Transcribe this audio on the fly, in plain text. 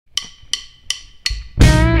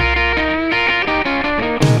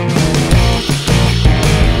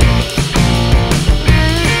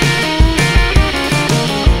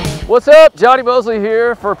What's up? Johnny Mosley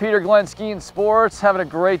here for Peter Glenn Skiing Sports. Having a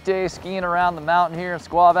great day skiing around the mountain here in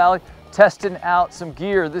Squaw Valley, testing out some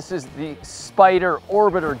gear. This is the Spyder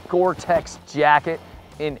Orbiter GORE-TEX jacket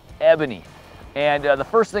in ebony. And the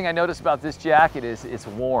first thing I noticed about this jacket is it's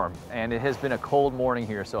warm, and it has been a cold morning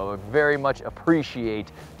here, so I very much appreciate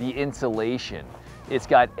the insulation. It's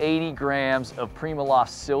got 80 grams of PrimaLoft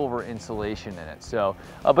silver insulation in it. So,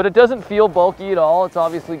 but it doesn't feel bulky at all. It's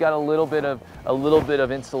obviously got a little bit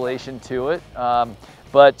of insulation to it.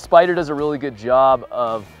 But Spyder does a really good job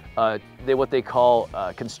of what they call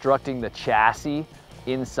constructing the chassis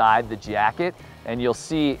inside the jacket. And you'll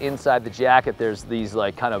see inside the jacket, there's these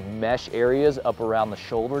like kind of mesh areas up around the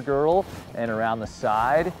shoulder girdle and around the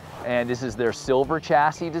side. And this is their silver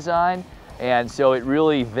chassis design. And so it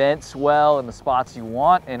really vents well in the spots you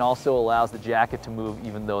want and also allows the jacket to move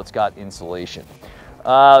even though it's got insulation. The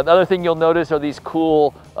other thing you'll notice are these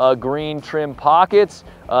cool green trim pockets.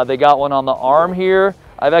 They got one on the arm here.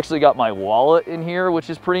 I've actually got my wallet in here, which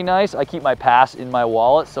is pretty nice. I keep my pass in my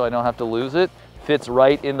wallet so I don't have to lose it. Fits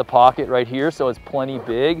right in the pocket right here, so it's plenty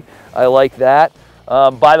big. I like that.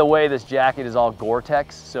 By the way, this jacket is all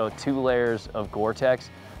GORE-TEX, so 2 layers of GORE-TEX.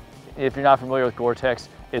 If you're not familiar with GORE-TEX,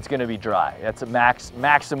 it's going to be dry. That's a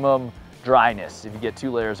maximum dryness if you get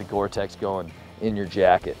 2 layers of GORE-TEX going in your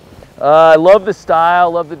jacket. I love the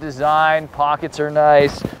style, love the design. Pockets are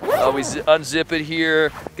nice. We unzip it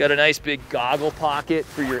here. Got a nice big goggle pocket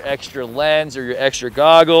for your extra lens or your extra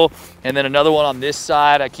goggle. And then another one on this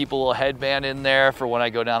side. I keep a little headband in there for when I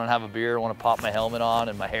go down and have a beer. I want to pop my helmet on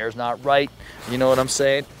and my hair's not right. You know what I'm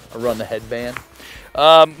saying? I run the headband.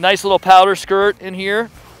 Nice little powder skirt in here.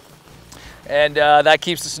 And that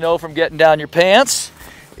keeps the snow from getting down your pants.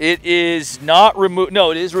 It is not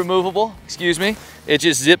it is removable, excuse me. It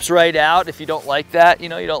just zips right out if you don't like that, you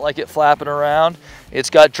know, you don't like it flapping around. It's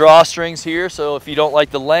got drawstrings here, so if you don't like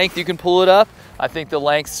the length, you can pull it up. I think the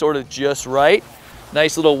length's sort of just right.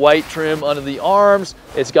 Nice little white trim under the arms.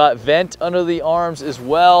 It's got vent under the arms as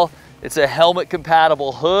well. It's a helmet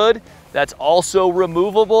compatible hood that's also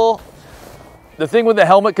removable. The thing with the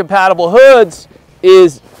helmet compatible hoods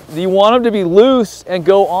is you want them to be loose and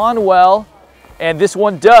go on well, and this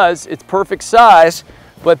one does. It's perfect size,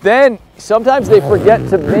 but then sometimes they forget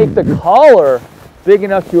to make the collar big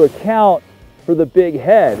enough to account for the big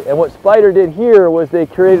head. And what Spyder did here was they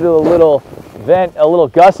created a little vent, a little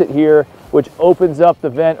gusset here, which opens up the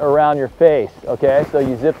vent around your face, okay? So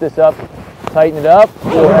you zip this up, tighten it up,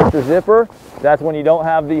 little extra zipper. That's when you don't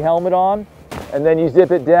have the helmet on, and then you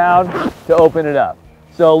zip it down to open it up.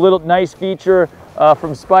 So a little nice feature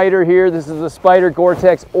from Spyder here. This is the Spyder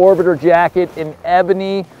GORE-TEX Orbiter jacket in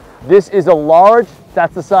ebony. This is a large.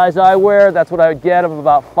 That's the size I wear. That's what I would get. I'm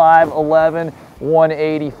about 5'11",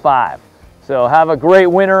 185. So have a great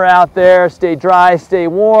winter out there. Stay dry, stay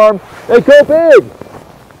warm, and go big.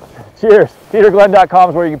 Cheers. PeterGlenn.com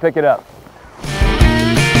is where you can pick it up.